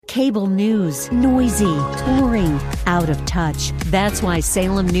Cable news, noisy, boring, out of touch. That's why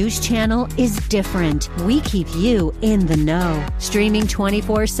Salem News Channel is different. We keep you in the know. Streaming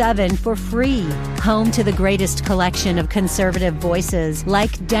 24/7 for free. Home to the greatest collection of conservative voices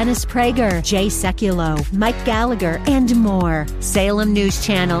like Dennis Prager, Jay Sekulow, Mike Gallagher, and more. Salem News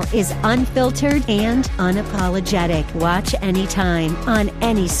Channel is unfiltered and unapologetic. Watch anytime, on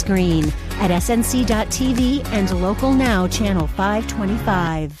any screen, at snc.tv and Local Now Channel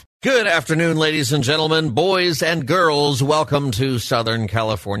 525. Good afternoon, ladies and gentlemen, boys and girls. Welcome to Southern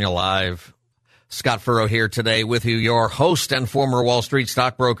California Live. Scott Furrow here today with you, your host and former Wall Street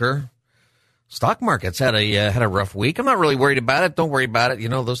stockbroker. Stock market's had a rough week. I'm not really worried about it. Don't worry about it. You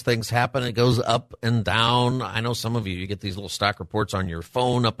know, those things happen. It goes up and down. I know some of you get these little stock reports on your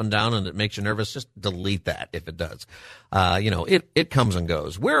phone up and down, and it makes you nervous. Just delete that if it does. It comes and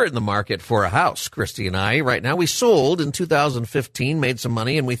goes. We're in the market for a house, Christy and I. Right now, we sold in 2015, made some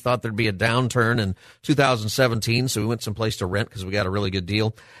money, and we thought there'd be a downturn in 2017, so we went someplace to rent because we got a really good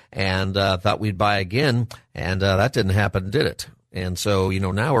deal, and thought we'd buy again, and that didn't happen, did it? And so,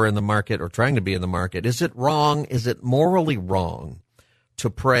 now we're in the market or trying to be in the market. Is it wrong? Is it morally wrong to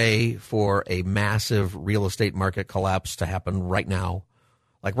pray for a massive real estate market collapse to happen right now?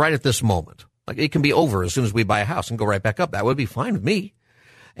 Like right at this moment. Like it can be over as soon as we buy a house and go right back up. That would be fine with me.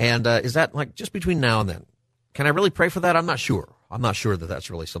 And is that like just between now and then? Can I really pray for that? I'm not sure. I'm not sure that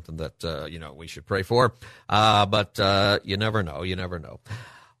that's really something that, we should pray for. But you never know. You never know.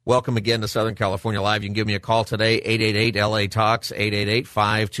 Welcome again to Southern California Live. You can give me a call today, 888-LA-TALKS,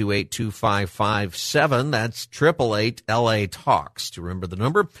 888-528-2557. That's 888-LA-TALKS to remember the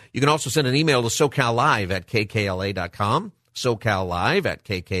number. You can also send an email to SoCalLive@KKLA.com,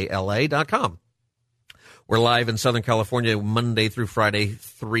 SoCalLive@KKLA.com. We're live in Southern California Monday through Friday,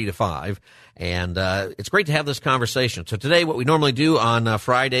 3 to 5. And it's great to have this conversation. So today what we normally do on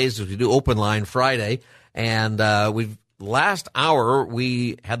Fridays is we do Open Line Friday. And last hour,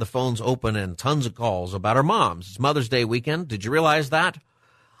 we had the phones open and tons of calls about our moms. It's Mother's Day weekend. Did you realize that?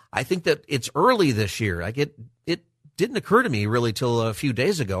 I think that it's early this year. It didn't occur to me really till a few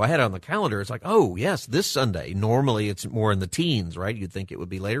days ago. I had it on the calendar. It's like, oh, yes, this Sunday. Normally, it's more in the teens, right? You'd think it would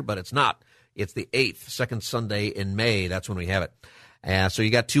be later, but it's not. It's the 8th, second Sunday in May. That's when we have it. So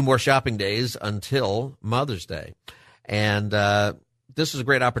you got 2 more shopping days until Mother's Day. And this is a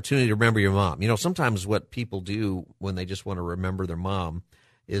great opportunity to remember your mom. Sometimes what people do when they just want to remember their mom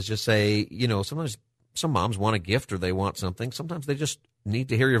is just say, sometimes some moms want a gift or they want something. Sometimes they just need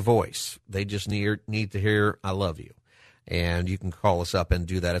to hear your voice. They just need to hear, I love you. And you can call us up and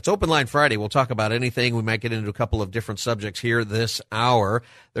do that. It's Open Line Friday. We'll talk about anything. We might get into a couple of different subjects here this hour.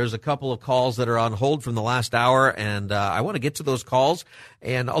 There's a couple of calls that are on hold from the last hour, and I want to get to those calls.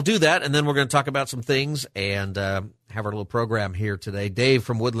 And I'll do that, and then we're going to talk about some things and have our little program here today. Dave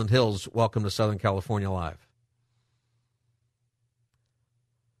from Woodland Hills, welcome to Southern California Live.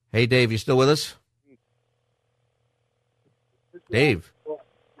 Hey, Dave, you still with us? Dave.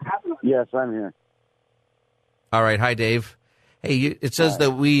 Yes, I'm here. All right. Hi, Dave. Hey, it says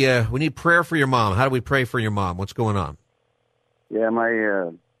that we need prayer for your mom. How do we pray for your mom? What's going on? Yeah, my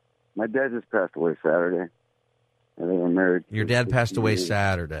dad just passed away Saturday. And they were married. Your dad passed away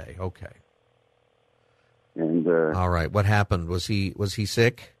Saturday. Okay. And all right. What happened? Was he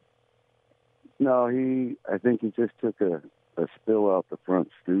sick? No, I think he just took a spill out the front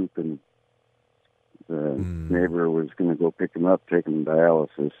stoop, and the neighbor was going to go pick him up, take him to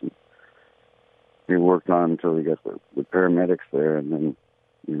dialysis, and he worked on until he got the paramedics there, and then,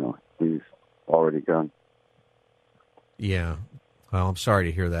 he's already gone. Yeah. Well, I'm sorry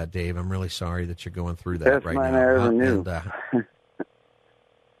to hear that, Dave. I'm really sorry that you're going through that right now. Best man I ever knew.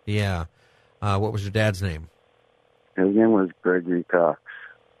 Yeah. What was your dad's name? His name was Gregory Cox.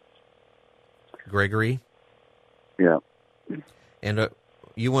 Gregory? Yeah. And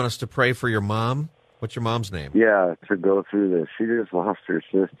you want us to pray for your mom? What's your mom's name? Yeah, to go through this. She just lost her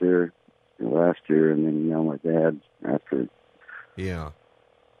sister last year, and then my dad after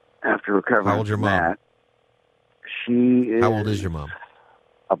recovering. How old's your mom? That, she is. How old is your mom?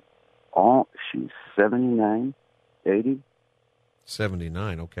 She's 79, 80.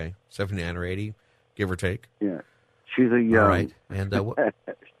 79, okay. 79 or 80, give or take. Yeah, she's a young. All right, and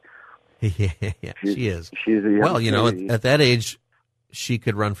yeah, she is. She's a young. Well, at that age, she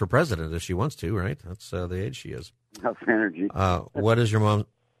could run for president if she wants to, right? That's the age she is. Enough energy. What is your mom?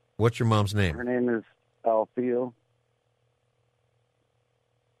 What's your mom's name? Her name is Alfeel.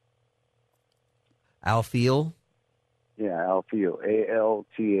 Alfeel? Yeah, Alfeel.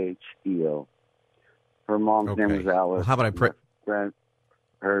 Altheo. Her mom's name was Alice. Well, how about I pray?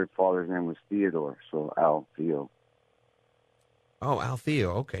 Her father's name was Theodore, so Alfeel. Oh, Althea.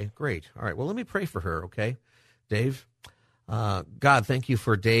 Okay, great. All right. Well, let me pray for her, okay, Dave? God, thank you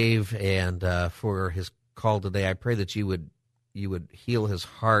for Dave and for his call today. I pray that you would heal his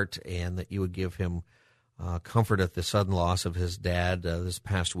heart and that you would give him comfort at the sudden loss of his dad this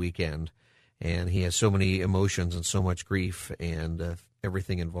past weekend. And he has so many emotions and so much grief and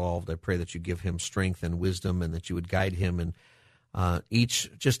everything involved. I pray that you give him strength and wisdom and that you would guide him. And each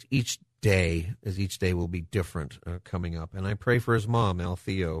day, as each day will be different coming up. And I pray for his mom,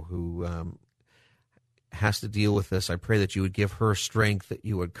 Althea, who has to deal with this. I pray that you would give her strength, that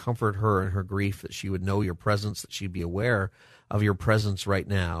you would comfort her in her grief, that she would know your presence, that she'd be aware of your presence right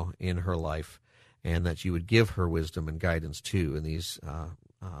now in her life, and that you would give her wisdom and guidance too in these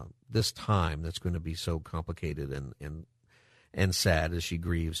this time that's going to be so complicated and sad as she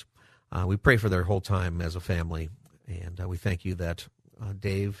grieves. We pray for their whole time as a family, and we thank you that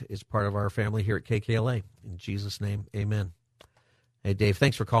Dave is part of our family here at KKLA. In Jesus' name, amen. Hey, Dave,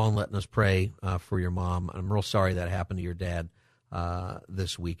 thanks for calling, letting us pray for your mom. I'm real sorry that happened to your dad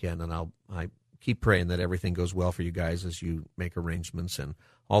this weekend, and I keep praying that everything goes well for you guys as you make arrangements and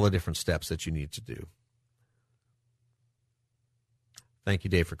all the different steps that you need to do. Thank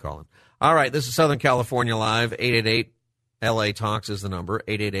you, Dave, for calling. All right, this is Southern California Live. 888 LA Talks is the number,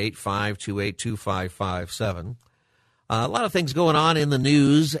 888-528-2557. A lot of things going on in the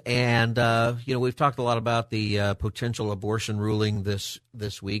news, and we've talked a lot about the potential abortion ruling this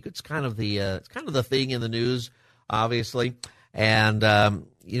week. It's kind of the thing in the news, obviously, and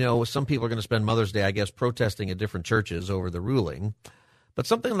some people are going to spend Mother's Day, I guess, protesting at different churches over the ruling. But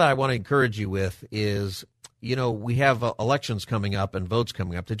something that I want to encourage you with is, we have elections coming up and votes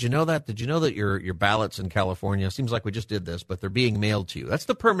coming up. Did you know that? Did you know that your ballots in California, seems like we just did this, but they're being mailed to you? That's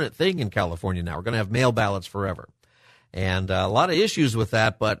the permanent thing in California now. We're going to have mail ballots forever. And a lot of issues with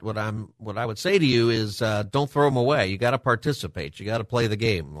that, but what I would say to you is don't throw them away. You got to participate. You got to play the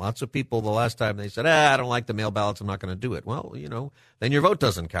game. Lots of people the last time they said, I don't like the mail ballots, I'm not going to do it. Well, then your vote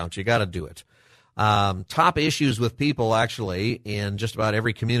doesn't count. You got to do it. Top issues with people actually in just about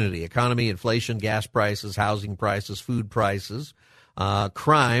every community: economy, inflation, gas prices, housing prices, food prices,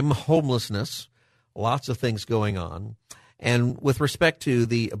 crime, homelessness, lots of things going on. And with respect to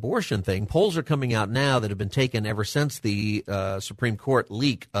the abortion thing, polls are coming out now that have been taken ever since the Supreme Court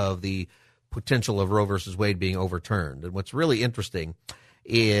leak of the potential of Roe versus Wade being overturned. And what's really interesting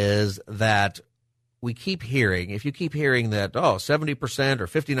is that if you keep hearing that, 70% or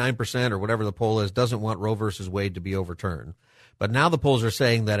 59% or whatever the poll is doesn't want Roe versus Wade to be overturned. But now the polls are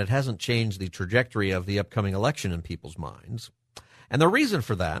saying that it hasn't changed the trajectory of the upcoming election in people's minds. And the reason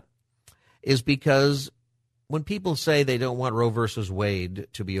for that is because when people say they don't want Roe versus Wade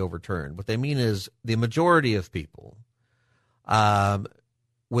to be overturned, what they mean is the majority of people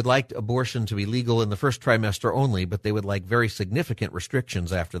would like abortion to be legal in the first trimester only, but they would like very significant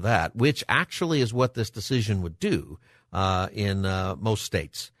restrictions after that, which actually is what this decision would do in most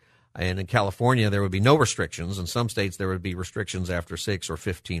states. And in California, there would be no restrictions. In some states, there would be restrictions after 6 or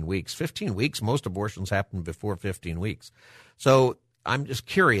 15 weeks. 15 weeks, most abortions happen before 15 weeks. So I'm just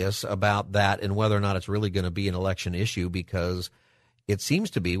curious about that and whether or not it's really going to be an election issue, because it seems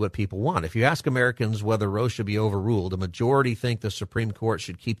to be what people want. If you ask Americans whether Roe should be overruled, a majority think the Supreme Court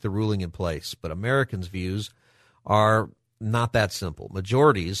should keep the ruling in place. But Americans' views are not that simple.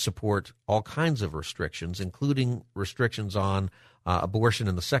 Majorities support all kinds of restrictions, including restrictions on abortion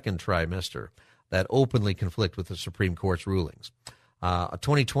in the second trimester that openly conflict with the Supreme Court's rulings. A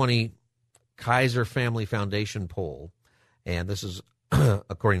 2020 Kaiser Family Foundation poll, and this is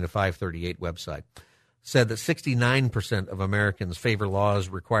according to 538 website, said that 69% of Americans favor laws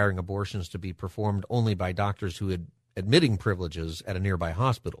requiring abortions to be performed only by doctors who had admitting privileges at a nearby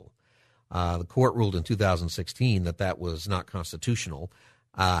hospital. The court ruled in 2016 that was not constitutional.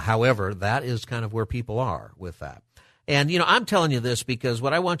 However, that is kind of where people are with that. And, I'm telling you this because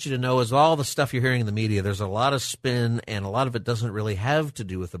what I want you to know is all the stuff you're hearing in the media, there's a lot of spin, and a lot of it doesn't really have to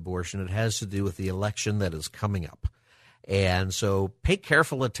do with abortion. It has to do with the election that is coming up. And so pay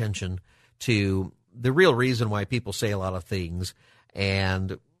careful attention to the real reason why people say a lot of things,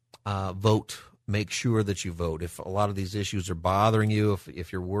 and vote. Make sure that you vote. If a lot of these issues are bothering you,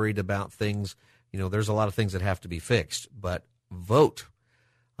 if you're worried about things, there's a lot of things that have to be fixed. But vote.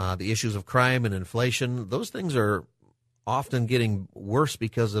 The issues of crime and inflation, those things are often getting worse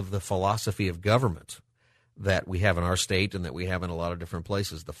because of the philosophy of government that we have in our state and that we have in a lot of different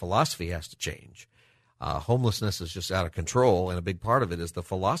places. The philosophy has to change. Homelessness is just out of control, and a big part of it is the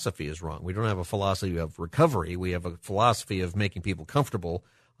philosophy is wrong. We don't have a philosophy of recovery. We have a philosophy of making people comfortable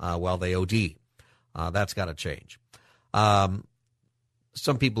while they OD. That's got to change.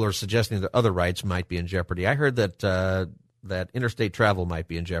 Some people are suggesting that other rights might be in jeopardy. I heard that that interstate travel might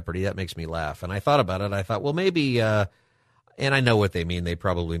be in jeopardy. That makes me laugh. And I thought about it. I thought, well, maybe, and I know what they mean. They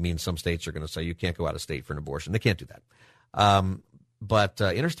probably mean some states are going to say you can't go out of state for an abortion. They can't do that. But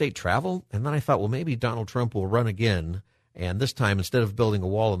interstate travel, and then I thought, well, maybe Donald Trump will run again, and this time, instead of building a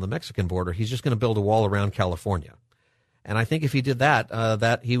wall on the Mexican border, he's just going to build a wall around California. And I think if he did that,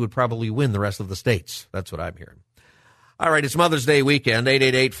 that he would probably win the rest of the states. That's what I'm hearing. All right, it's Mother's Day weekend.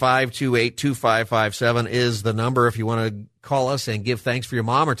 888-528-2557 is the number if you want to call us and give thanks for your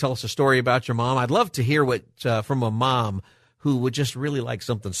mom or tell us a story about your mom. I'd love to hear what from a mom who would just really like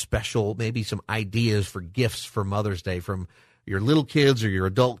something special, maybe some ideas for gifts for Mother's Day from your little kids or your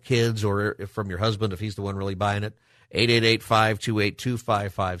adult kids or from your husband if he's the one really buying it.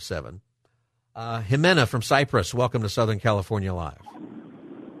 888-528-2557. Jimena from Cypress, welcome to Southern California Live.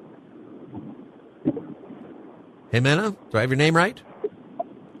 Jimena, do I have your name right?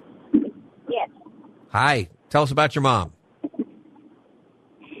 Yes. Hi, tell us about your mom.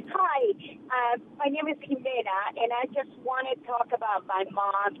 Hi, my name is Jimena, and I just want to talk about my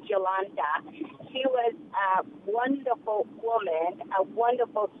mom, Yolanda. She was a wonderful woman, a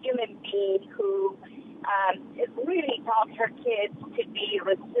wonderful human being who really taught her kids to be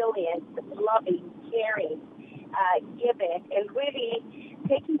resilient, loving, caring, giving, and really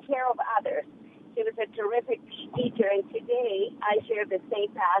taking care of others. She was a terrific teacher, and today I share the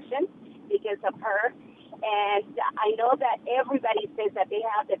same passion because of her. And I know that everybody says that they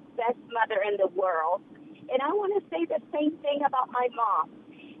have the best mother in the world. And I want to say the same thing about my mom.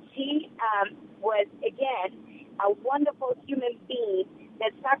 She was, again, a wonderful human being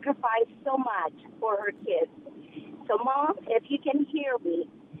that sacrificed so much for her kids. So, Mom, if you can hear me,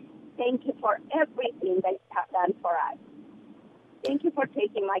 thank you for everything that you have done for us. Thank you for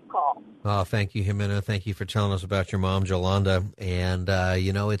taking my call. Oh, thank you, Jimena. Thank you for telling us about your mom, Yolanda. And,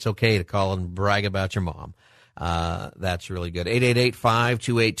 it's okay to call and brag about your mom. That's really good.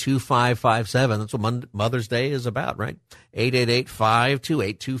 888-528-2557. That's what Mother's Day is about, right?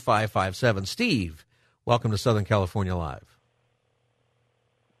 888-528-2557. Steve, welcome to Southern California Live.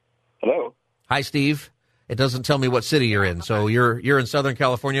 Hello. Hi, Steve. It doesn't tell me what city you're in. So you're in Southern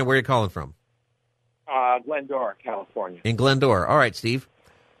California. Where are you calling from? Glendora, California. In Glendora. All right, Steve.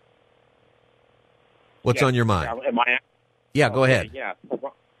 What's on your mind? Yeah, go ahead. Yeah.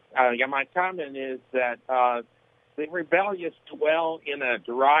 My comment is that the rebellious dwell in a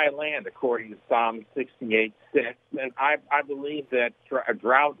dry land, according to Psalm 68:6. And I believe that a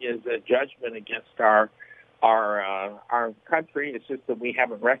drought is a judgment against our country. It's just that we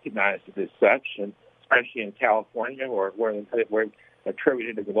haven't recognized it as such, and especially in California, where we're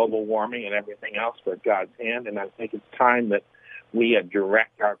attributed to global warming and everything else but God's hand. And I think it's time that we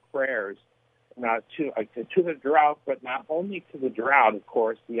direct our prayers not to the drought, but not only to the drought. Of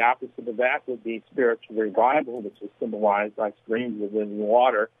course, the opposite of that would be spiritual revival, which is symbolized by streams of living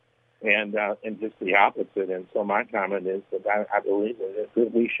water, and just the opposite. And so my comment is that I believe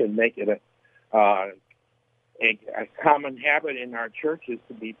that we should make it a common habit in our churches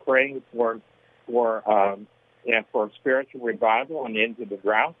to be praying for spiritual revival and into the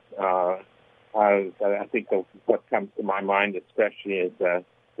drought. I think what comes to my mind especially is that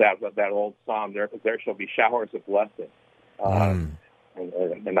old psalm, there shall be showers of blessing. And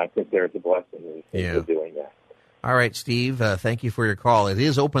I think there's a blessing in doing that. All right, Steve, thank you for your call. It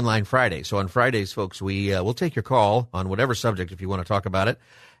is Open Line Friday. So on Fridays, folks, we'll take your call on whatever subject if you want to talk about it.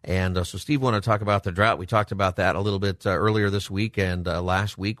 And so Steve wanted to talk about the drought. We talked about that a little bit earlier this week and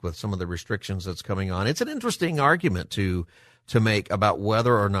last week with some of the restrictions that's coming on. It's an interesting argument to make about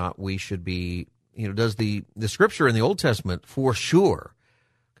whether or not we should be, does the scripture in the Old Testament for sure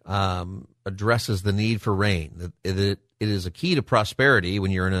addresses the need for rain. It is a key to prosperity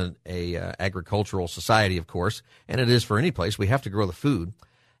when you're in a agricultural society, of course, and it is for any place. We have to grow the food,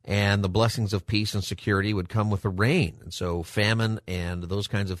 and the blessings of peace and security would come with the rain. And so famine and those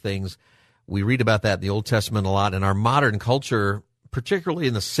kinds of things, we read about that in the Old Testament a lot. In our modern culture, particularly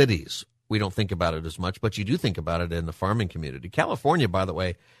in the cities, we don't think about it as much, but you do think about it in the farming community. California, by the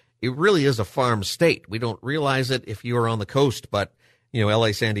way, it really is a farm state. We don't realize it if you are on the coast, but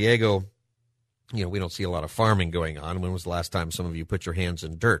L.A., San Diego, we don't see a lot of farming going on. When was the last time some of you put your hands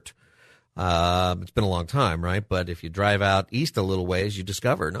in dirt? It's been a long time, right? But if you drive out east a little ways, you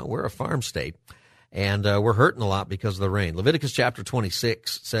discover, no, we're a farm state. And we're hurting a lot because of the rain. Leviticus chapter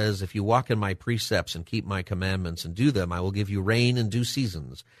 26 says, if you walk in my precepts and keep my commandments and do them, I will give you rain in due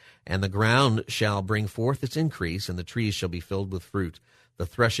seasons. And the ground shall bring forth its increase, and the trees shall be filled with fruit. The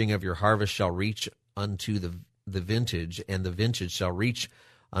threshing of your harvest shall reach unto the vintage, and the vintage shall reach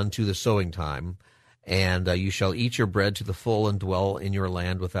unto the sowing time. And you shall eat your bread to the full and dwell in your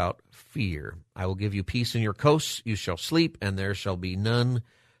land without fear. I will give you peace in your coasts. You shall sleep, and there shall be none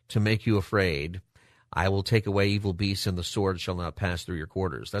to make you afraid. I will take away evil beasts, and the sword shall not pass through your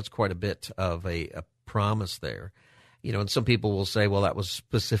quarters. That's quite a bit of a promise there. You know, and some people will say, well, that was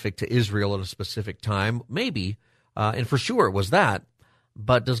specific to Israel at a specific time. Maybe, and for sure it was that.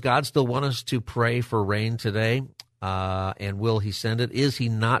 But does God still want us to pray for rain today? And will he send it? Is he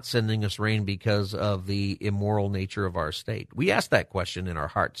not sending us rain because of the immoral nature of our state? We ask that question in our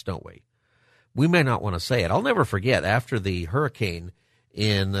hearts, don't we? We may not want to say it. I'll never forget, after the hurricane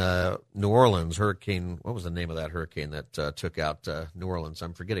in New Orleans, what was the name of that hurricane that took out New Orleans?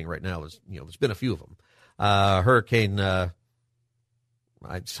 I'm forgetting right now. There's been a few of them.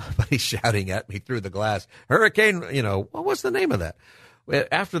 Somebody's shouting at me through the glass. Hurricane, what's the name of that?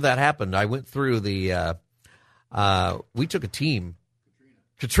 After that happened, I went through we took a team.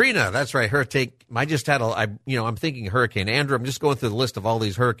 Katrina, that's right. Hurricane. I'm thinking Hurricane Andrew. I'm just going through the list of all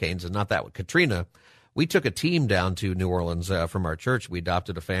these hurricanes, and not that one. Katrina. We took a team down to New Orleans from our church. We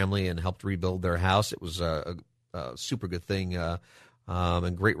adopted a family and helped rebuild their house. It was a super good thing,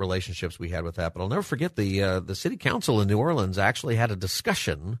 and great relationships we had with that. But I'll never forget the city council in New Orleans actually had a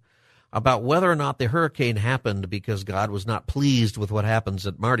discussion about whether or not the hurricane happened because God was not pleased with what happens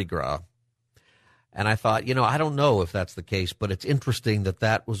at Mardi Gras. And I thought, I don't know if that's the case, but it's interesting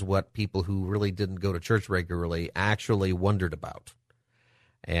that was what people who really didn't go to church regularly actually wondered about.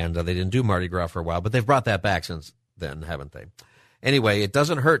 And they didn't do Mardi Gras for a while, but they've brought that back since then, haven't they? Anyway, it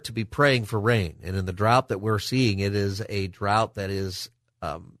doesn't hurt to be praying for rain. And in the drought that we're seeing, it is a drought that is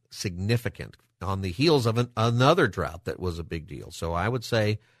significant on the heels of another drought that was a big deal. So I would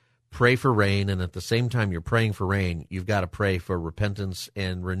say pray for rain, and at the same time you're praying for rain, you've got to pray for repentance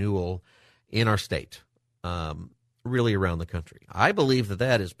and renewal in our state, really around the country. I believe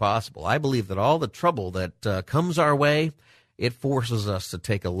that is possible. I believe that all the trouble that comes our way, it forces us to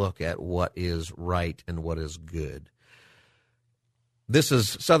take a look at what is right and what is good. This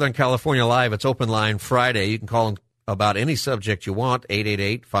is Southern California Live. It's Open Line Friday. You can call in about any subject you want,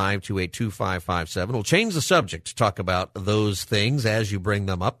 888-528-2557. We'll change the subject to talk about those things as you bring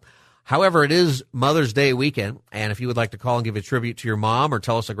them up. However, it is Mother's Day weekend, and if you would like to call and give a tribute to your mom or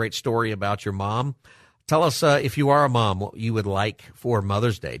tell us a great story about your mom, tell us if you are a mom what you would like for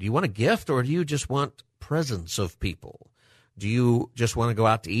Mother's Day. Do you want a gift, or do you just want presents of people? Do you just want to go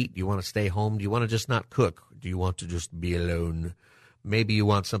out to eat? Do you want to stay home? Do you want to just not cook? Do you want to just be alone? Maybe you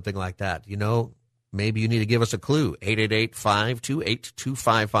want something like that. Maybe you need to give us a clue.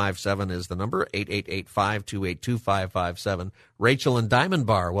 888-528-2557 is the number. 888-528-2557. Rachel in Diamond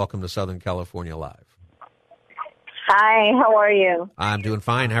Bar, welcome to Southern California Live. Hi, how are you? I'm doing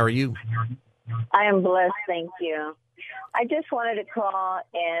fine. How are you? I am blessed, thank you. I just wanted to call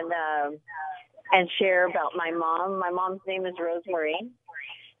and share about my mom. My mom's name is Rosemary,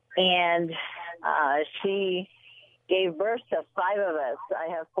 and she gave birth to 5 of us. I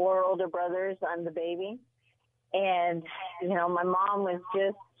have 4 older brothers. I'm the baby. And, my mom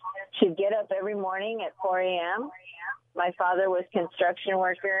she'd get up every morning at 4 a.m. My father was a construction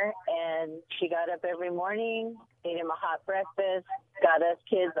worker, and she got up every morning, ate him a hot breakfast, got us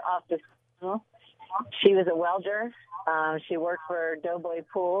kids off to school. She was a welder. She worked for Doughboy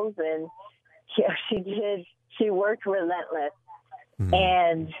Pools, and she worked relentless. Mm-hmm.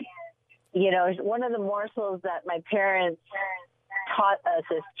 And one of the morsels that my parents taught us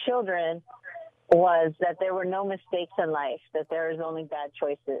as children was that there were no mistakes in life, that there was only bad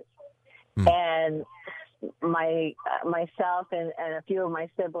choices. And myself and a few of my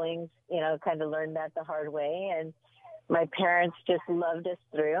siblings, kind of learned that the hard way. And my parents just loved us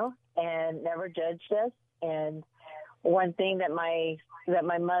through and never judged us. And one thing that my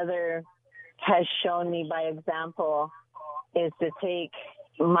mother has shown me by example is to take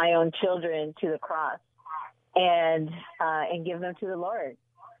my own children to the cross and give them to the Lord.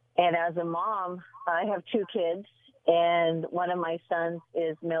 And as a mom, I have 2 kids, and one of my sons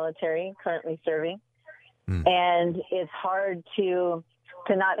is military, currently serving. And it's hard to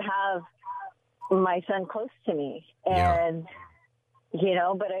not have my son close to me. And,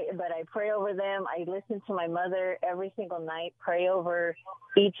 but I pray over them. I listen to my mother every single night, pray over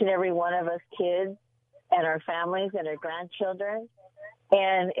each and every one of us kids and our families and our grandchildren.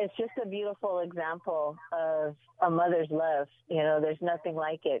 And it's just a beautiful example of a mother's love. There's nothing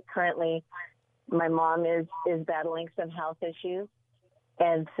like it. Currently, my mom is battling some health issues.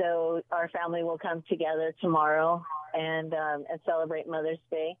 And so our family will come together tomorrow and celebrate Mother's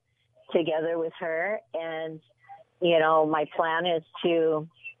Day together with her. And, my plan is to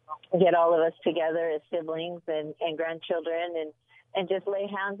get all of us together as siblings and grandchildren and and just lay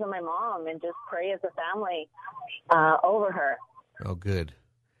hands on my mom and just pray as a family over her. Oh, good.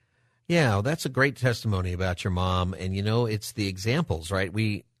 Yeah, well, that's a great testimony about your mom. And, it's the examples, right?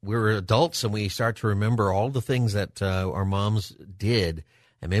 We're adults and we start to remember all the things that our moms did.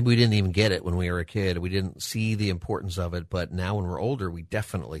 And maybe we didn't even get it when we were a kid. We didn't see the importance of it. But now when we're older, we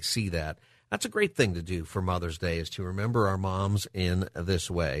definitely see that. That's a great thing to do for Mother's Day, is to remember our moms in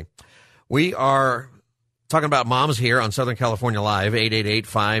this way. We are talking about moms here on Southern California Live,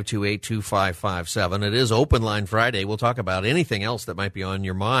 888-528-2557. It is Open Line Friday. We'll talk about anything else that might be on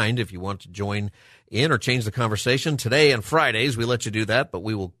your mind if you want to join in or change the conversation. Today and Fridays, we let you do that, but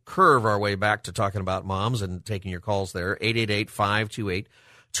we will curve our way back to talking about moms and taking your calls there,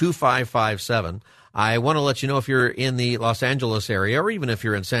 888-528-2557. I want to let you know, if you're in the Los Angeles area, or even if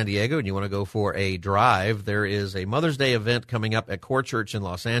you're in San Diego and you want to go for a drive, there is a Mother's Day event coming up at Core Church in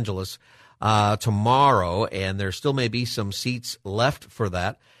Los Angeles tomorrow, and there still may be some seats left for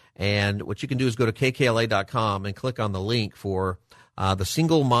that. And what you can do is go to kkla.com and click on the link for the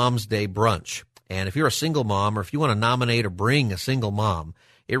Single Moms Day Brunch. And if you're a single mom, or if you want to nominate or bring a single mom,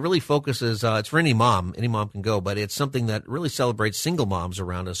 it really focuses, it's for any mom can go, but it's something that really celebrates single moms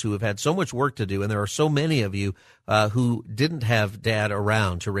around us who have had so much work to do. And there are so many of you who didn't have dad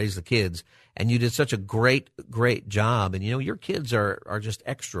around to raise the kids, and you did such a great, great job. And, your kids are just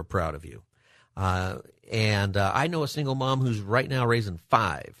extra proud of you. And I know a single mom who's right now raising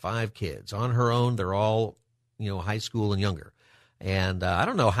five kids on her own. They're all, high school and younger. And I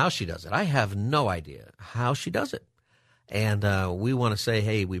don't know how she does it. I have no idea how she does it. And we want to say,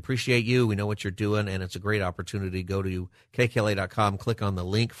 hey, we appreciate you. We know what you're doing, and it's a great opportunity. Go to kkla.com, click on the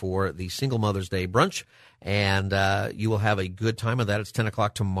link for the Single Mother's Day Brunch, and you will have a good time of that. It's 10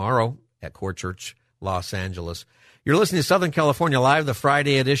 o'clock tomorrow at Core Church, Los Angeles. You're listening to Southern California Live, the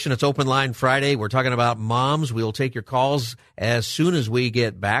Friday edition. It's Open Line Friday. We're talking about moms. We'll take your calls as soon as we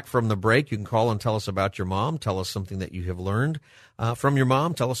get back from the break. You can call and tell us about your mom. Tell us something that you have learned from your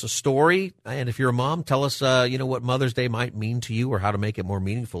mom. Tell us a story. And if you're a mom, tell us, what Mother's Day might mean to you, or how to make it more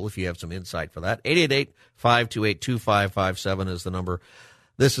meaningful if you have some insight for that. 888-528-2557 is the number.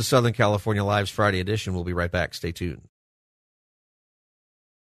 This is Southern California Live's Friday edition. We'll be right back. Stay tuned.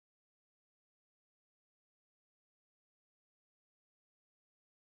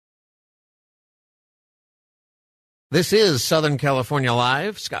 This is Southern California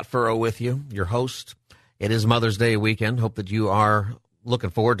Live. Scott Furrow with you, your host. It is Mother's Day weekend. Hope that you are looking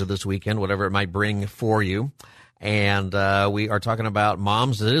forward to this weekend, whatever it might bring for you. And we are talking about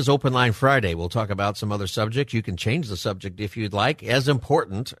moms. It is Open Line Friday. We'll talk about some other subjects. You can change the subject if you'd like, as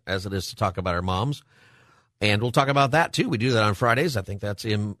important as it is to talk about our moms. And we'll talk about that, too. We do that on Fridays. I think that's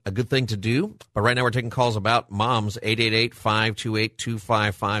a good thing to do. But right now we're taking calls about moms,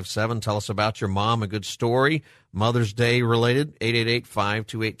 888-528-2557. Tell us about your mom, a good story, Mother's Day related,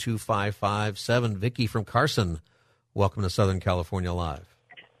 888-528-2557. Vicki from Carson, welcome to Southern California Live.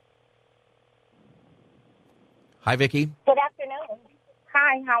 Hi, Vicki. Good afternoon.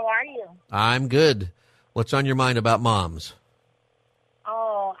 Hi, how are you? I'm good. What's on your mind about moms?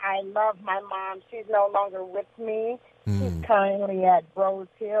 Oh, I love my mom. She's no longer with me. She's currently at Rose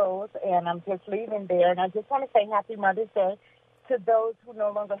Hills, and I'm just leaving there. And I just want to say Happy Mother's Day to those who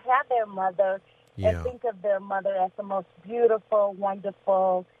no longer have their mother, and think of their mother as the most beautiful,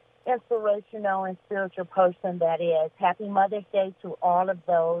 wonderful, inspirational, and spiritual person that is. Happy Mother's Day to all of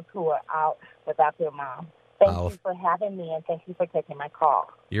those who are out without their mom. Thank you for having me, and thank you for taking my call.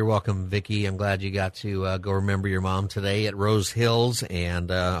 You're welcome, Vicki. I'm glad you got to go remember your mom today at Rose Hills,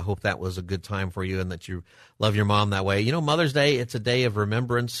 and I hope that was a good time for you and that you love your mom that way. Mother's Day, it's a day of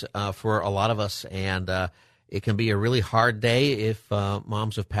remembrance for a lot of us, and it can be a really hard day if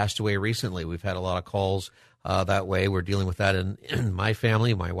moms have passed away recently. We've had a lot of calls that way. We're dealing with that in my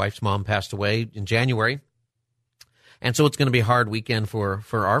family. My wife's mom passed away in January, and so it's going to be a hard weekend for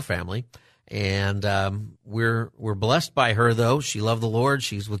our family. And we're blessed by her, though. She loved the Lord.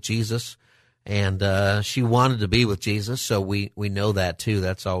 She's with Jesus, and she wanted to be with Jesus. So we know that too.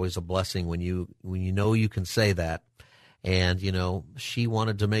 That's always a blessing when you know you can say that. And she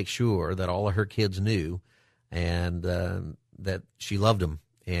wanted to make sure that all of her kids knew, and that she loved them,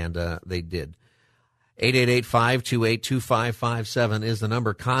 and they did. 888-528-2557 is the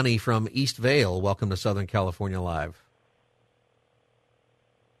number. Connie from East Vale, welcome to Southern California Live.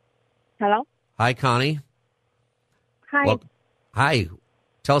 Hello? Hi, Connie. Hi. Hi.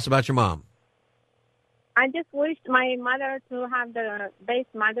 Tell us about your mom. I just wished my mother to have the best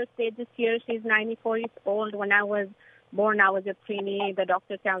Mother's Day this year. She's 94 years old. When I was born, I was a preemie. The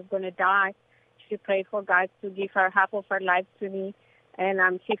doctor said I was going to die. She prayed for God to give her half of her life to me. And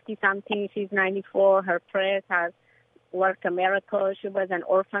I'm 50-something. She's 94. Her prayers have worked a miracle. She was an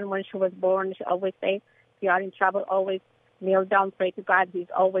orphan when she was born. She always said, if you are in trouble, always kneel down, pray to God. He's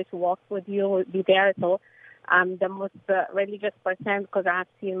always walks with you, will be there. So I'm the most religious person because I have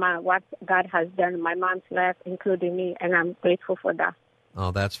seen what God has done in my mom's life, including me, and I'm grateful for that.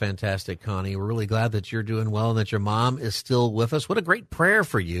 Oh, that's fantastic, Connie. We're really glad that you're doing well and that your mom is still with us. What a great prayer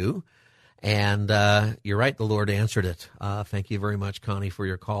for you. And you're right, the Lord answered it. Thank you very much, Connie, for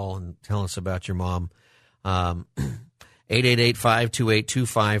your call and telling us about your mom.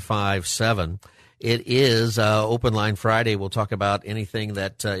 888-528-2557. It is Open Line Friday. We'll talk about anything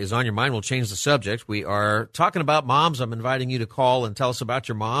that is on your mind. We'll change the subject. We are talking about moms. I'm inviting you to call and tell us about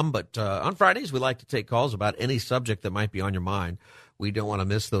your mom. But on Fridays, we like to take calls about any subject that might be on your mind. We don't want to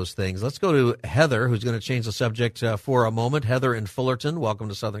miss those things. Let's go to Heather, who's going to change the subject for a moment. Heather in Fullerton, welcome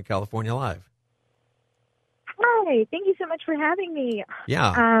to Southern California Live. Hi, thank you so much for having me.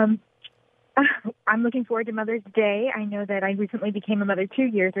 Yeah. I'm looking forward to Mother's Day. I know that I recently became a mother 2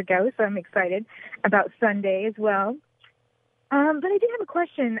 years ago, so I'm excited about Sunday as well. But I did have a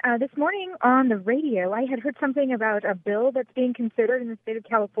question. This morning on the radio, I had heard something about a bill that's being considered in the state of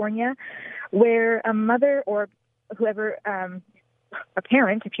California where a mother or whoever, a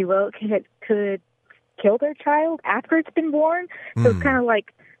parent, if you will, could kill their child after it's been born. So it's kind of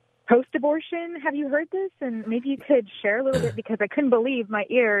like post-abortion. Have you heard this? And maybe you could share a little bit, because I couldn't believe my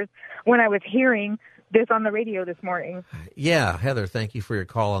ears when I was hearing this on the radio this morning. Yeah, Heather, thank you for your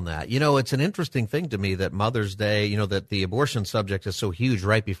call on that. You know, it's an interesting thing to me that Mother's Day, you know, that the abortion subject is so huge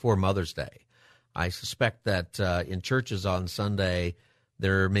right before Mother's Day. I suspect that in churches on Sunday,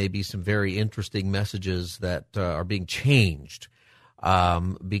 there may be some very interesting messages that are being changed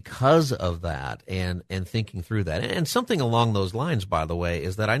because of that and thinking through that. And something along those lines, by the way,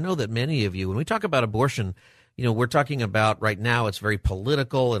 is that I know that many of you, when we talk about abortion, you know, we're talking about right now it's very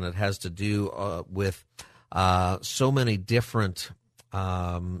political and it has to do with so many different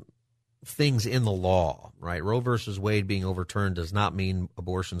things in the law, right? Roe versus Wade being overturned does not mean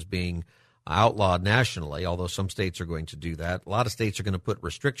abortions being outlawed nationally, although some states are going to do that. A lot of states are going to put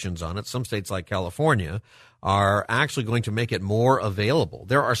restrictions on it. Some states like California are actually going to make it more available.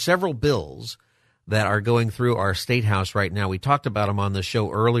 There are several bills that are going through our state house right now. We talked about them on the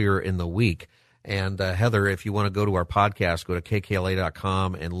show earlier in the week. And Heather, if you want to go to our podcast, go to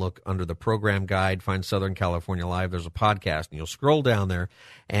kkla.com and look under the program guide, find Southern California Live. There's a podcast, and you'll scroll down there,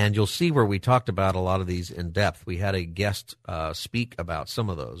 and you'll see where we talked about a lot of these in depth. We had a guest speak about some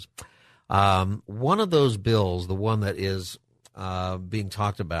of those. One of those bills, the one that is being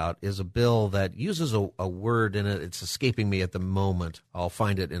talked about, is a bill that uses a word in it. It's escaping me at the moment. I'll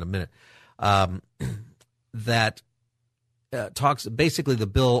find it in a minute. That talks, basically the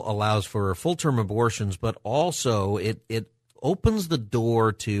bill allows for full-term abortions, but also it opens the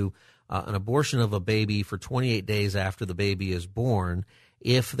door to an abortion of a baby for 28 days after the baby is born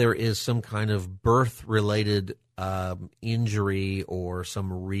if there is some kind of birth-related injury or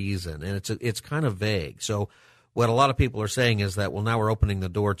some reason, and it's kind of vague. So what a lot of people are saying is that, well, now we're opening the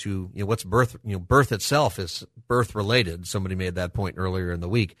door to, you know, what's birth? You know, birth itself is birth-related. Somebody made that point earlier in the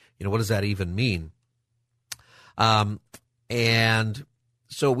week. You know, what does that even mean? And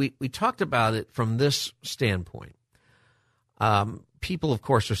so we talked about it from this standpoint. People, of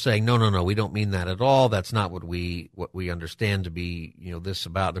course, are saying, no, we don't mean that at all. That's not what we understand to be, you know, this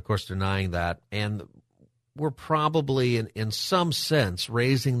about. Of course, denying that. And we're probably, in some sense,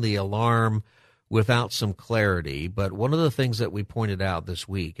 raising the alarm without some clarity. But one of the things that we pointed out this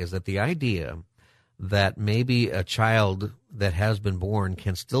week is that the idea that maybe a child that has been born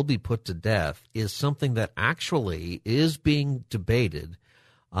can still be put to death is something that actually is being debated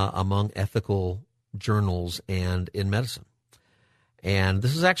among ethical journals and in medicine. And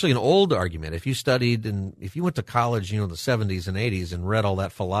this is actually an old argument. If you studied and if you went to college, you know, in the 70s and 80s and read all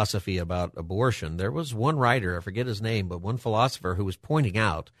that philosophy about abortion, there was one writer, I forget his name, but one philosopher who was pointing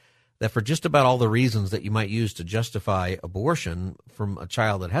out that for just about all the reasons that you might use to justify abortion from a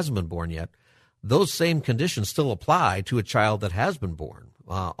child that hasn't been born yet, those same conditions still apply to a child that has been born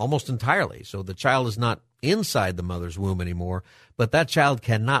almost entirely. So the child is not inside the mother's womb anymore, but that child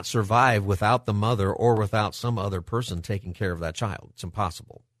cannot survive without the mother or without some other person taking care of that child. It's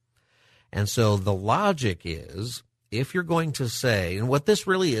impossible. And so the logic is, if you're going to say, and what this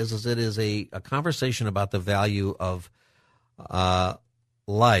really is it is a conversation about the value of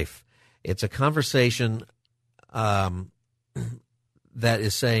life. It's a conversation that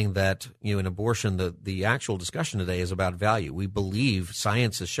is saying that, you know, in abortion, the actual discussion today is about value. We believe,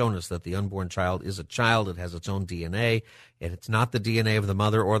 science has shown us that the unborn child is a child. It has its own DNA, and it's not the DNA of the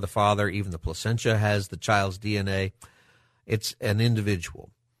mother or the father. Even the placenta has the child's DNA. It's an individual,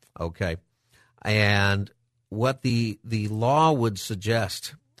 okay? And what the law would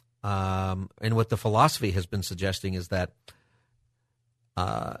suggest, and what the philosophy has been suggesting, is that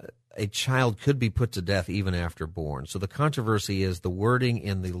a child could be put to death even after born. So the controversy is the wording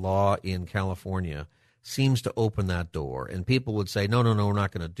in the law in California seems to open that door. And people would say, no, we're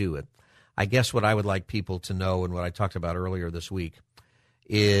not going to do it. I guess what I would like people to know, and what I talked about earlier this week,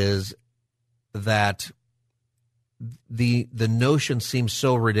 is that the notion seems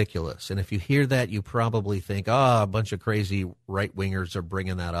so ridiculous. And if you hear that, you probably think, a bunch of crazy right-wingers are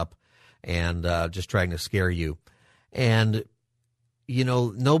bringing that up and just trying to scare you. And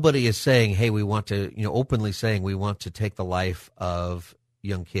nobody is saying, hey, we want to, openly saying we want to take the life of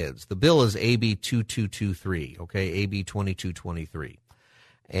young kids. The bill is AB 2223, okay, AB 2223.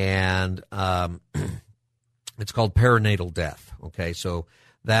 And it's called perinatal death, okay? So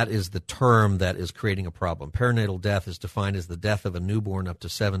that is the term that is creating a problem. Perinatal death is defined as the death of a newborn up to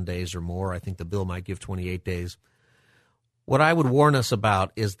 7 days or more. I think the bill might give 28 days. What I would warn us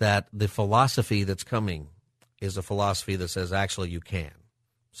about is that the philosophy that's coming is a philosophy that says actually you can.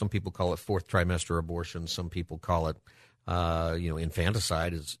 Some people call it fourth trimester abortion. Some people call it,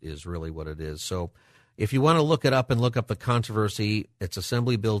 infanticide is really what it is. So if you want to look it up and look up the controversy, it's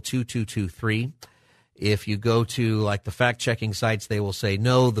Assembly Bill 2223. If you go to like the fact-checking sites, they will say,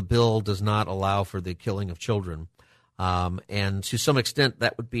 no, the bill does not allow for the killing of children. And to some extent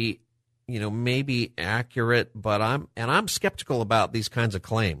that would be, maybe accurate, but I'm skeptical about these kinds of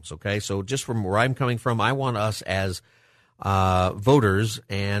claims, okay? So just from where I'm coming from, I want us as voters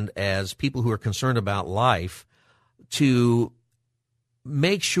and as people who are concerned about life to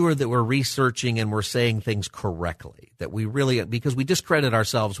make sure that we're researching and we're saying things correctly, that we really, because we discredit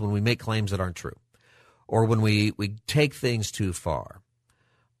ourselves when we make claims that aren't true or when we take things too far.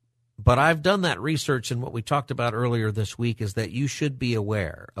 But I've done that research, and what we talked about earlier this week is that you should be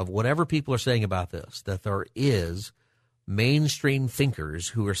aware of whatever people are saying about this, that there is mainstream thinkers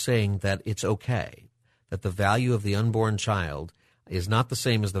who are saying that it's okay, that the value of the unborn child is not the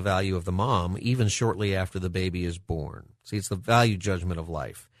same as the value of the mom, even shortly after the baby is born. See, it's the value judgment of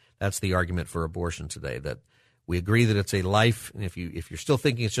life. That's the argument for abortion today, that we agree that it's a life, and if you're still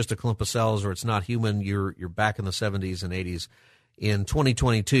thinking it's just a clump of cells or it's not human, you're back in the 70s and 80s. In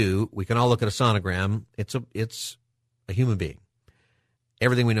 2022, we can all look at a sonogram. It's a human being.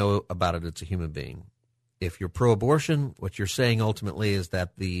 Everything we know about it, it's a human being. If you're pro-abortion, what you're saying ultimately is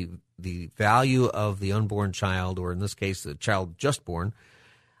that the value of the unborn child, or in this case, the child just born,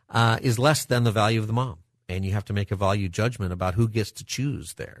 is less than the value of the mom. And you have to make a value judgment about who gets to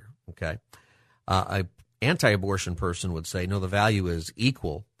choose there, okay? An anti-abortion person would say, no, the value is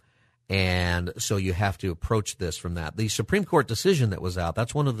equal. And so you have to approach this from that. The Supreme Court decision that was out,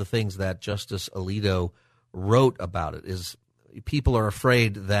 that's one of the things that Justice Alito wrote about it, is people are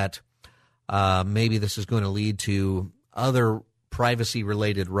afraid that maybe this is going to lead to other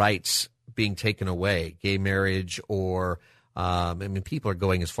privacy-related rights being taken away, gay marriage, or people are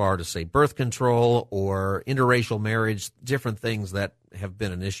going as far to say birth control or interracial marriage, different things that have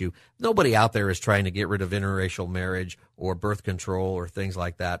been an issue. Nobody out there is trying to get rid of interracial marriage or birth control or things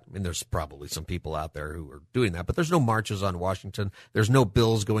like that. I mean, there's probably some people out there who are doing that, but there's no marches on Washington. There's no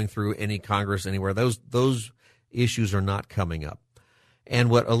bills going through any Congress anywhere. Those issues are not coming up. And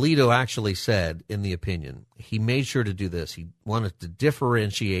what Alito actually said in the opinion, he made sure to do this. He wanted to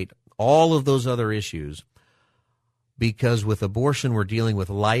differentiate all of those other issues, because with abortion, we're dealing with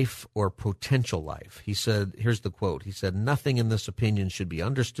life or potential life. He said, here's the quote, he said, nothing in this opinion should be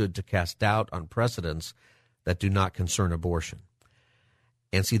understood to cast doubt on precedents that do not concern abortion.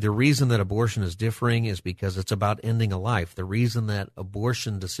 And see, the reason that abortion is differing is because it's about ending a life. The reason that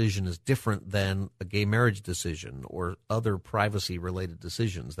abortion decision is different than a gay marriage decision or other privacy-related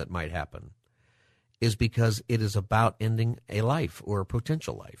decisions that might happen is because it is about ending a life or a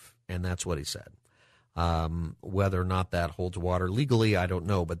potential life. And that's what he said. Whether or not that holds water legally, I don't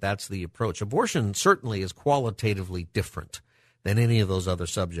know, but that's the approach. Abortion certainly is qualitatively different than any of those other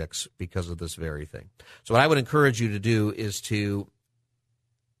subjects because of this very thing. So what I would encourage you to do is to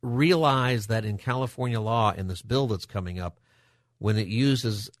realize that in California law, in this bill that's coming up, when it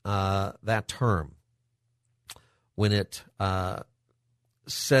uses that term, when it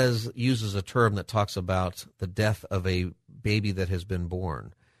uses a term that talks about the death of a baby that has been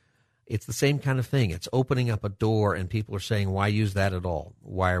born, it's the same kind of thing. It's opening up a door, and people are saying, why use that at all?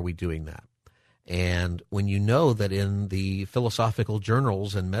 Why are we doing that? And when you know that in the philosophical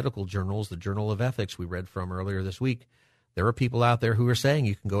journals and medical journals, the Journal of Ethics we read from earlier this week, there are people out there who are saying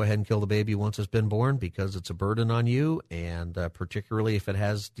you can go ahead and kill the baby once it's been born because it's a burden on you, and particularly if it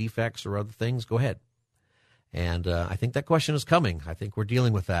has defects or other things, go ahead. And I think that question is coming. I think we're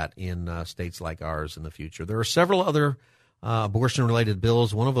dealing with that in states like ours in the future. There are several other abortion-related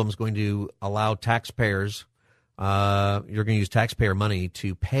bills. One of them is going to allow taxpayers, you're going to use taxpayer money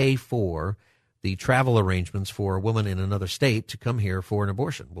to pay for the travel arrangements for a woman in another state to come here for an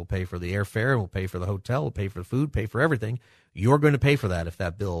abortion. We'll pay for the airfare, we'll pay for the hotel, we'll pay for the food, pay for everything. You're going to pay for that if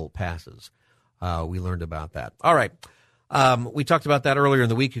that bill passes. We learned about that. All right. We talked about that earlier in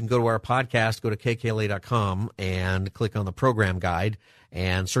the week. You can go to our podcast, go to kkla.com and click on the program guide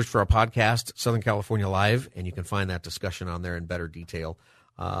and search for our podcast, Southern California Live, and you can find that discussion on there in better detail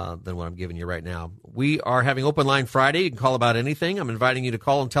than what I'm giving you right now. We are having Open Line Friday. You can call about anything. I'm inviting you to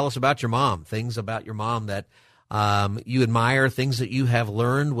call and tell us about your mom, things about your mom that you admire, things that you have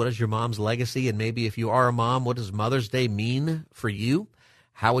learned. What is your mom's legacy? And maybe if you are a mom, what does Mother's Day mean for you?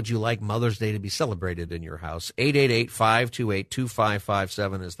 How would you like Mother's Day to be celebrated in your house?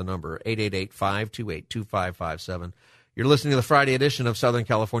 888-528-2557 is the number. 888-528-2557. You're listening to the Friday edition of Southern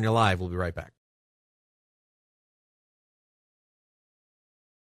California Live. We'll be right back.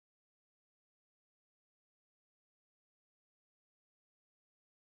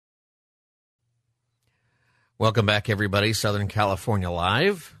 Welcome back, everybody. Southern California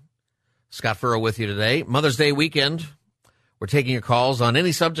Live. Scott Furrow with you today. Mother's Day weekend. We're taking your calls on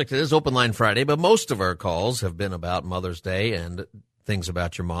any subject. It is Open Line Friday, but most of our calls have been about Mother's Day and things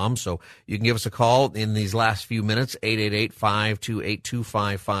about your mom. So you can give us a call in these last few minutes,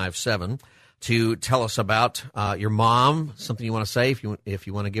 888-528-2557, to tell us about your mom, something you want to say. If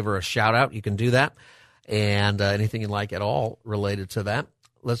you want to give her a shout-out, you can do that, and anything you'd like at all related to that.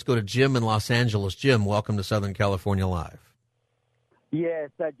 Let's go to Jim in Los Angeles. Jim, welcome to Southern California Live. Yes,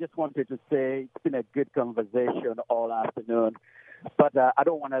 I just wanted to say it's been a good conversation all afternoon, but I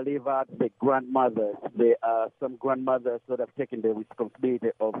don't want to leave out the grandmothers. There are some grandmothers that have taken the responsibility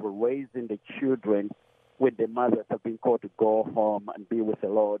of raising the children with the mothers have been called to go home and be with the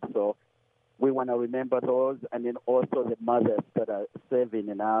Lord. So we want to remember those, and then also the mothers that are serving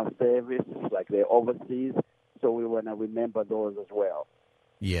in our service, like they're overseas. So we want to remember those as well.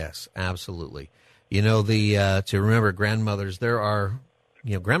 Yes, absolutely. You know, to remember grandmothers, there are,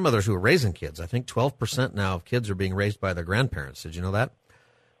 grandmothers who are raising kids. I think 12% now of kids are being raised by their grandparents. Did you know that?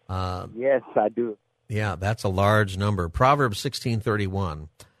 Yes, I do. Yeah, that's a large number. Proverbs 16:31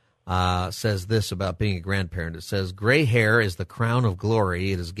 says this about being a grandparent. It says, "Gray hair is the crown of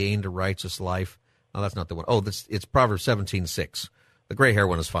glory. It has gained a righteous life." Oh, that's not the one. Oh, it's Proverbs 17:6. The gray hair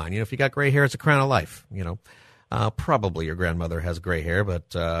one is fine. If you got gray hair, it's a crown of life. Probably your grandmother has gray hair,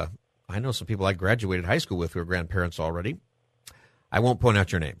 but I know some people I graduated high school with who are grandparents already. I won't point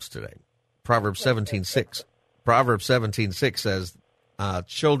out your names today. Proverbs 17:6. Proverbs 17:6 says,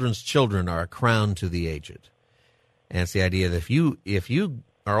 "Children's children are a crown to the aged." And it's the idea that if you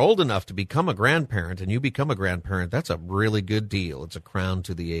are old enough to become a grandparent and you become a grandparent, that's a really good deal. It's a crown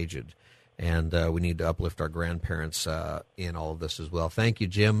to the aged. And we need to uplift our grandparents in all of this as well. Thank you,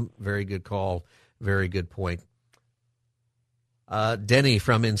 Jim. Very good call. Very good point. Denny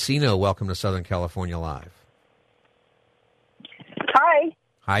from Encino, welcome to Southern California Live. Hi.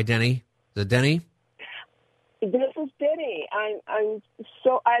 Hi, Denny. Is it Denny? This is Denny. I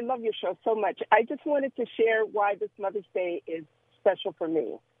love your show so much. I just wanted to share why this Mother's Day is special for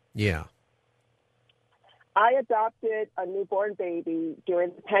me. Yeah. I adopted a newborn baby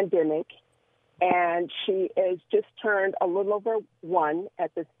during the pandemic, and she is just turned a little over 1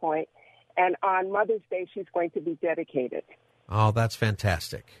 at this point. And on Mother's Day, she's going to be dedicated. Oh, that's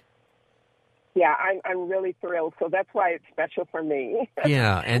fantastic. Yeah, I'm really thrilled. So that's why it's special for me.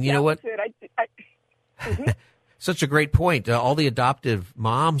 Yeah, and you know what? Such a great point. All the adoptive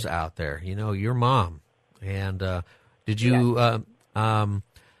moms out there, your mom. And did you,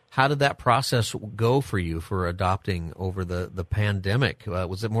 how did that process go for you for adopting over the pandemic?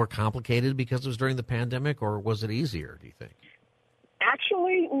 Was it more complicated because it was during the pandemic, or was it easier, do you think?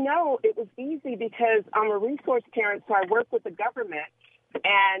 Actually, no, it was easy because I'm a resource parent, so I work with the government,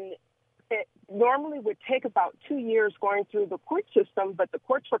 and it normally would take about 2 years going through the court system, but the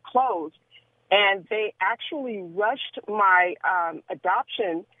courts were closed, and they actually rushed my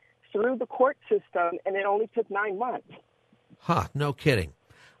adoption through the court system, and it only took 9 months. Huh, no kidding.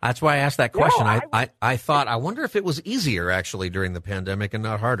 That's why I asked that question. No, I thought, I wonder if it was easier, actually, during the pandemic and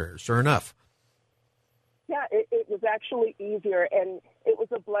not harder. Sure enough. Yeah, it was actually easier, and it was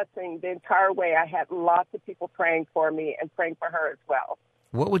a blessing the entire way. I had lots of people praying for me and praying for her as well.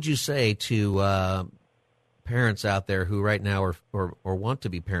 What would you say to parents out there who right now or want to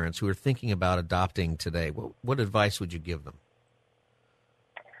be parents who are thinking about adopting today? What advice would you give them?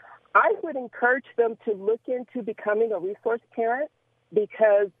 I would encourage them to look into becoming a resource parent,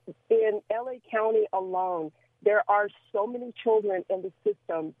 because in L.A. County alone, there are so many children in the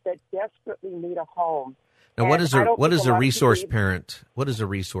system that desperately need a home. Now, what is a resource parent? What is a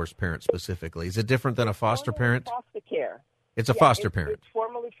resource parent specifically? Is it different than a foster parent? Foster care. It's a foster parent. It's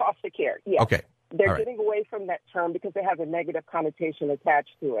formerly foster care. Yes. Okay. They're getting away from that term because they have a negative connotation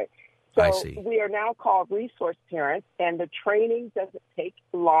attached to it. So I see. We are now called resource parents, and the training doesn't take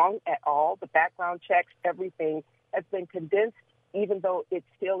long at all. The background checks, everything has been condensed, even though it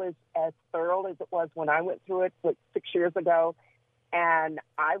still is as thorough as it was when I went through it 6 years ago. And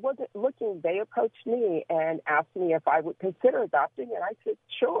I wasn't looking. They approached me and asked me if I would consider adopting, and I said,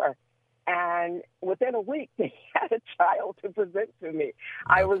 sure. And within a week, they had a child to present to me.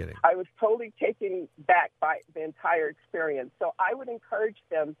 I was totally taken back by the entire experience. So I would encourage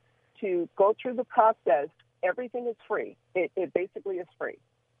them to go through the process. Everything is free. It basically is free.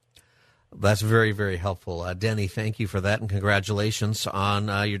 That's very, very helpful. Denny, thank you for that, and congratulations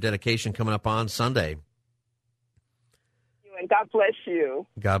on your dedication coming up on Sunday. And God bless you.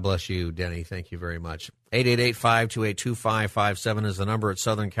 God bless you, Denny. Thank you very much. 888-528-2557 is the number at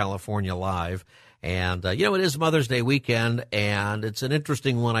Southern California Live. And, it is Mother's Day weekend, and it's an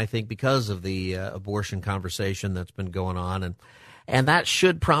interesting one, I think, because of the abortion conversation that's been going on. And that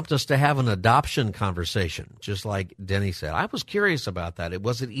should prompt us to have an adoption conversation, just like Denny said. I was curious about that.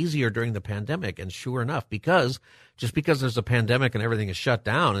 Was it easier during the pandemic? And sure enough, just because there's a pandemic and everything is shut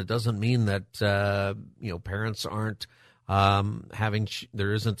down, it doesn't mean that, parents aren't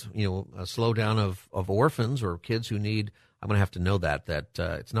there isn't, a slowdown of orphans or kids who need, I'm going to have to know that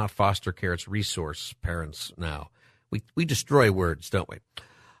it's not foster care, it's resource parents now. We destroy words, don't we?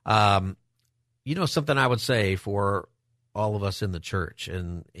 Something I would say for all of us in the church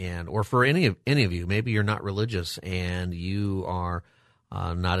and or for any of you, maybe you're not religious and you are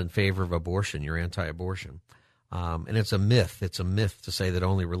not in favor of abortion, you're anti-abortion. And it's a myth. It's a myth to say that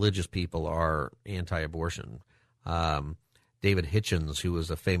only religious people are anti-abortion. David Hitchens, who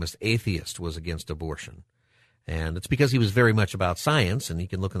was a famous atheist, was against abortion. And it's because he was very much about science, and you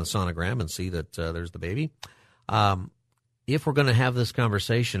can look in the sonogram and see that there's the baby. If we're going to have this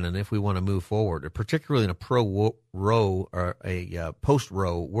conversation and if we want to move forward, particularly in a pro-Roe or a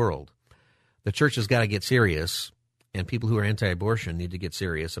post-Roe world, the church has got to get serious, and people who are anti-abortion need to get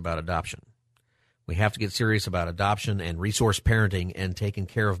serious about adoption. We have to get serious about adoption and resource parenting and taking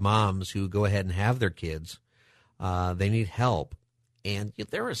care of moms who go ahead and have their kids. They need help. And yet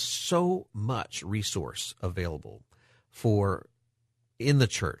there is so much resource available in the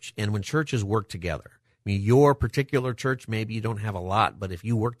church. And when churches work together, your particular church, maybe you don't have a lot, but if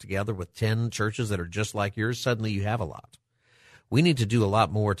you work together with 10 churches that are just like yours, suddenly you have a lot. We need to do a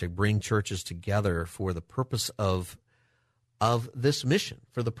lot more to bring churches together for the purpose of this mission,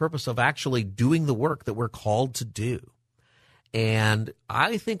 for the purpose of actually doing the work that we're called to do. And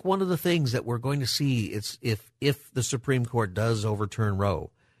I think one of the things that we're going to see is if the Supreme Court does overturn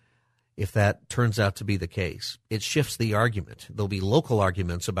Roe, if that turns out to be the case, it shifts the argument. There'll be local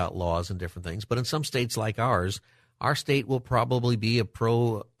arguments about laws and different things, but in some states like ours, our state will probably be a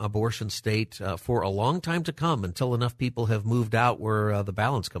pro-abortion state for a long time to come until enough people have moved out where the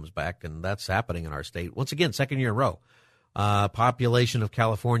balance comes back, and that's happening in our state. Once again, second year in a row. Population of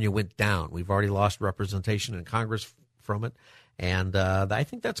California went down. We've already lost representation in Congress from it. And I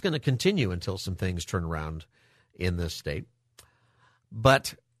think that's going to continue until some things turn around in this state.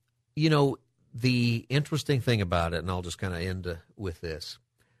 But, the interesting thing about it, and I'll just kind of end with this,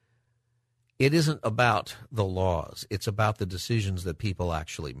 it isn't about the laws. It's about the decisions that people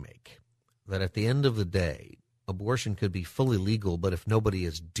actually make. That at the end of the day, abortion could be fully legal, but if nobody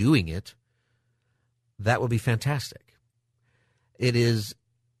is doing it, that would be fantastic. It is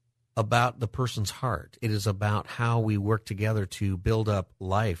about the person's heart. It is about how we work together to build up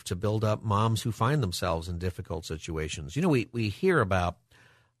life, to build up moms who find themselves in difficult situations. We hear about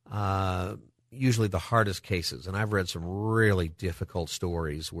usually the hardest cases, and I've read some really difficult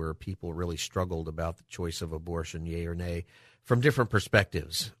stories where people really struggled about the choice of abortion, yay or nay, from different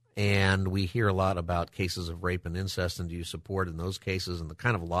perspectives. And we hear a lot about cases of rape and incest, and do you support in those cases, and the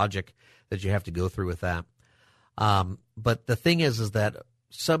kind of logic that you have to go through with that. But the thing is that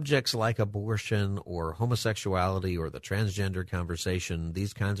subjects like abortion or homosexuality or the transgender conversation,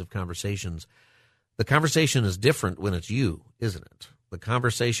 these kinds of conversations, the conversation is different when it's you, isn't it? The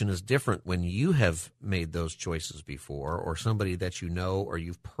conversation is different when you have made those choices before, or somebody that you know, or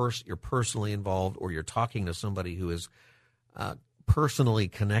you're personally involved, or you're talking to somebody who is personally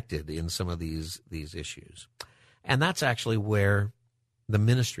connected in some of these issues. And that's actually where the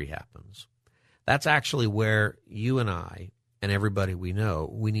ministry happens. That's actually where you and I and everybody we know,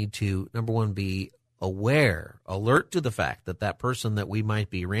 we need to, number one, be alert to the fact that that person that we might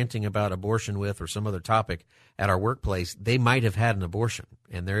be ranting about abortion with or some other topic at our workplace, they might have had an abortion,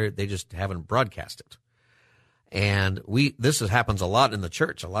 and they just haven't broadcast it. And this happens a lot in the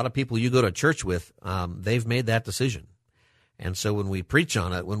church. A lot of people you go to church with, they've made that decision. And so when we preach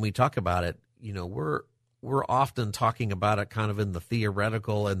on it, when we talk about it, we're often talking about it kind of in the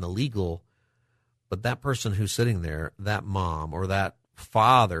theoretical and the legal, but that person who's sitting there, that mom or that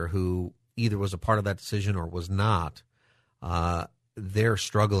father who either was a part of that decision or was not, they're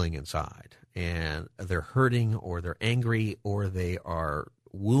struggling inside, and they're hurting or they're angry or they are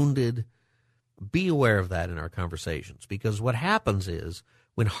wounded. Be aware of that in our conversations, because what happens is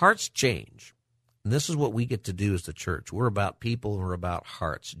when hearts change, and this is what we get to do as the church. We're about people and we're about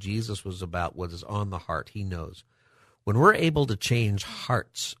hearts. Jesus was about what is on the heart. He knows. When we're able to change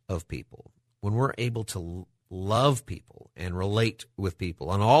hearts of people, when we're able to love people and relate with people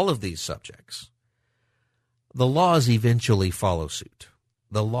on all of these subjects, the laws eventually follow suit.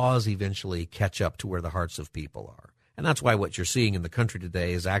 The laws eventually catch up to where the hearts of people are. And that's why what you're seeing in the country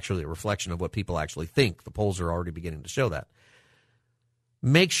today is actually a reflection of what people actually think. The polls are already beginning to show that.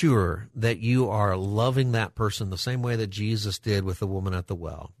 Make sure that you are loving that person the same way that Jesus did with the woman at the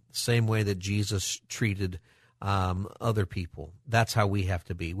well, the same way that Jesus treated other people. That's how we have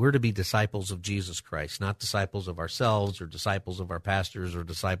to be. We're to be disciples of Jesus Christ, not disciples of ourselves or disciples of our pastors or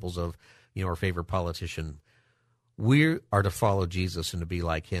disciples of our favorite politician. We are to follow Jesus and to be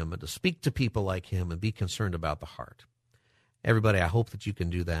like him and to speak to people like him and be concerned about the heart. Everybody, I hope that you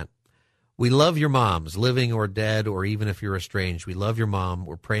can do that. We love your moms, living or dead, or even if you're estranged. We love your mom.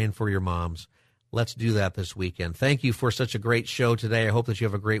 We're praying for your moms. Let's do that this weekend. Thank you for such a great show today. I hope that you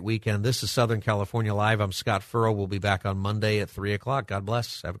have a great weekend. This is Southern California Live. I'm Scott Furrow. We'll be back on Monday at 3 o'clock. God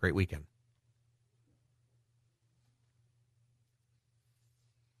bless. Have a great weekend.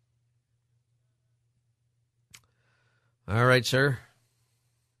 All right, sir.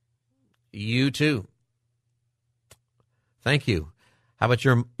 You too. Thank you. How about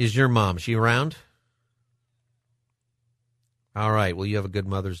is your mom? Is she around? All right. Well, you have a good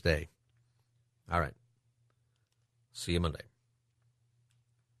Mother's Day. All right. See you Monday.